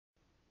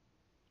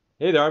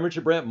Hey there, I'm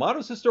Richard Brandt,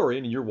 Models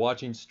Historian, and you're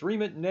watching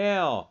Stream It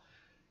Now.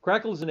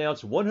 Crackle has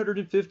announced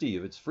 150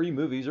 of its free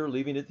movies are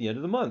leaving at the end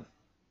of the month.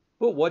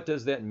 But what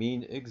does that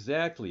mean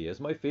exactly? As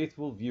my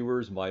faithful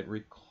viewers might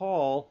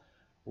recall,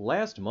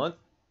 last month,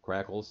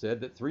 Crackle said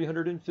that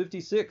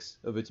 356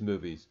 of its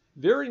movies,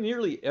 very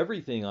nearly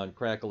everything on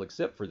Crackle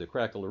except for the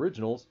Crackle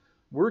originals,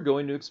 were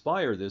going to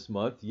expire this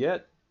month,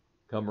 yet,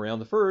 come around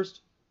the 1st,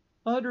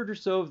 100 or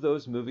so of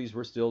those movies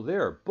were still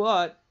there.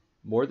 But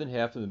more than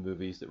half of the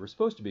movies that were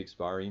supposed to be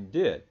expiring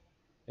did.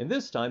 And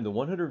this time, the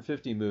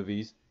 150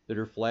 movies that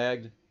are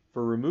flagged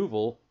for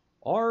removal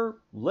are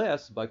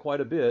less by quite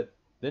a bit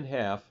than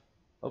half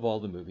of all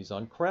the movies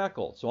on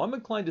Crackle. So I'm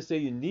inclined to say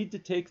you need to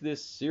take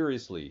this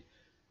seriously.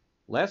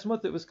 Last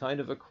month it was kind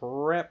of a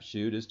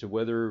crapshoot as to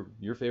whether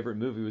your favorite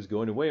movie was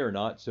going away or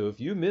not. So if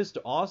you missed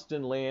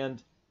Austin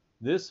Land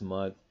this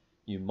month,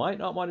 you might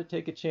not want to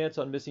take a chance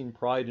on missing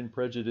Pride and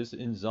Prejudice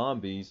in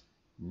Zombies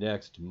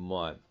next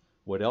month.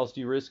 What else do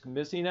you risk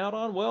missing out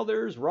on? Well,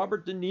 there's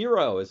Robert De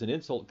Niro as an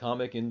insult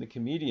comic in The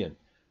Comedian.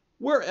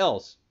 Where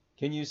else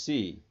can you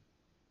see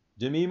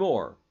Demi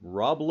Moore,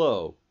 Rob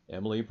Lowe,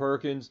 Emily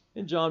Perkins,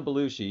 and John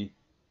Belushi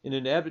in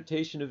an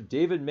adaptation of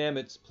David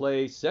Mamet's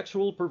play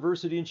Sexual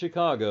Perversity in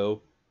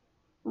Chicago,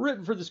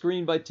 written for the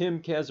screen by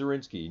Tim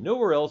Kazurinsky?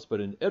 Nowhere else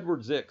but an Edward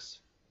Zix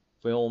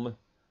film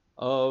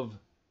of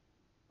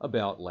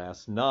about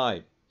last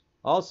night.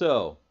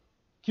 Also,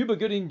 Cuba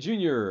Gooding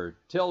Jr.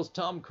 tells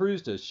Tom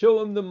Cruise to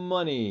show him the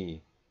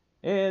money.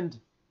 And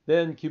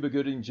then Cuba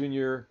Gooding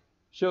Jr.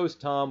 shows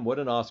Tom what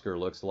an Oscar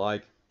looks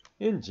like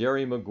in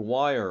Jerry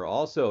Maguire.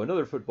 Also,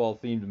 another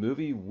football-themed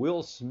movie,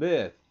 Will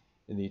Smith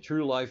in the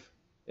true-life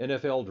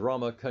NFL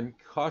drama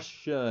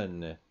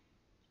Concussion.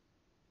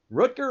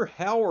 Rutger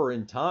Hauer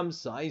and Tom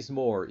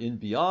Sizemore in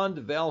Beyond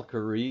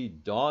Valkyrie,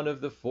 Dawn of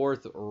the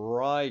Fourth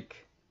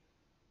Reich.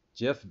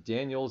 Jeff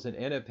Daniels and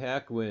Anna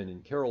Paquin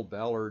and Carol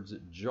Ballard's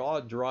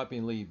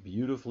jaw-droppingly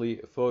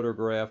beautifully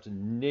photographed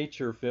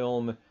nature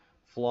film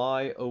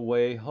Fly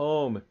Away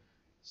Home.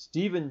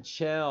 Stephen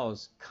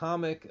Chow's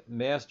comic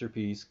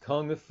masterpiece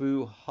Kung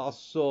Fu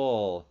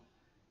Hustle.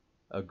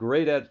 A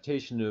great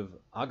adaptation of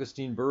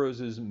Augustine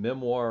Burroughs'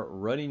 memoir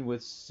Running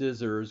with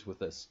Scissors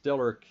with a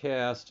stellar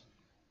cast.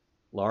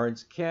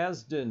 Lawrence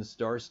Kasdan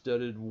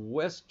star-studded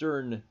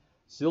Western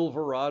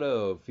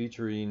Silverado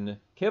featuring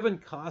Kevin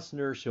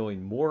Costner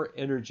showing more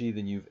energy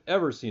than you've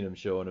ever seen him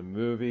show in a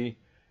movie.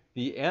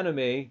 The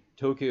anime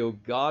Tokyo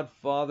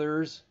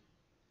Godfathers.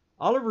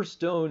 Oliver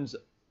Stone's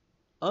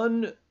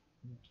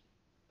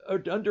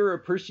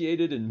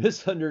underappreciated and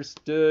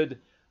misunderstood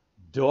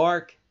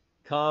dark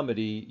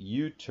comedy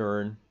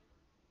U-Turn.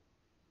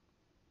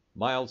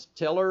 Miles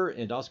Teller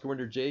and Oscar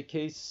winner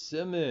J.K.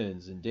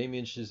 Simmons and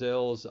Damien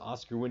Chazelle's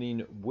Oscar-winning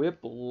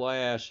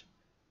Whiplash.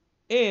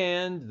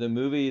 And the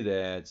movie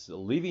that's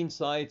leaving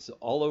sites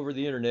all over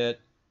the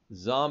internet,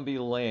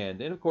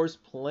 Zombieland. And of course,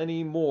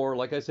 plenty more.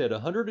 Like I said,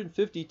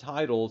 150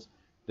 titles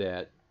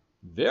that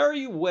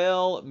very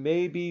well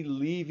may be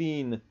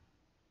leaving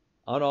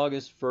on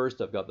August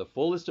 1st. I've got the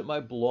full list at my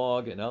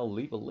blog, and I'll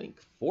leave a link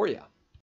for you.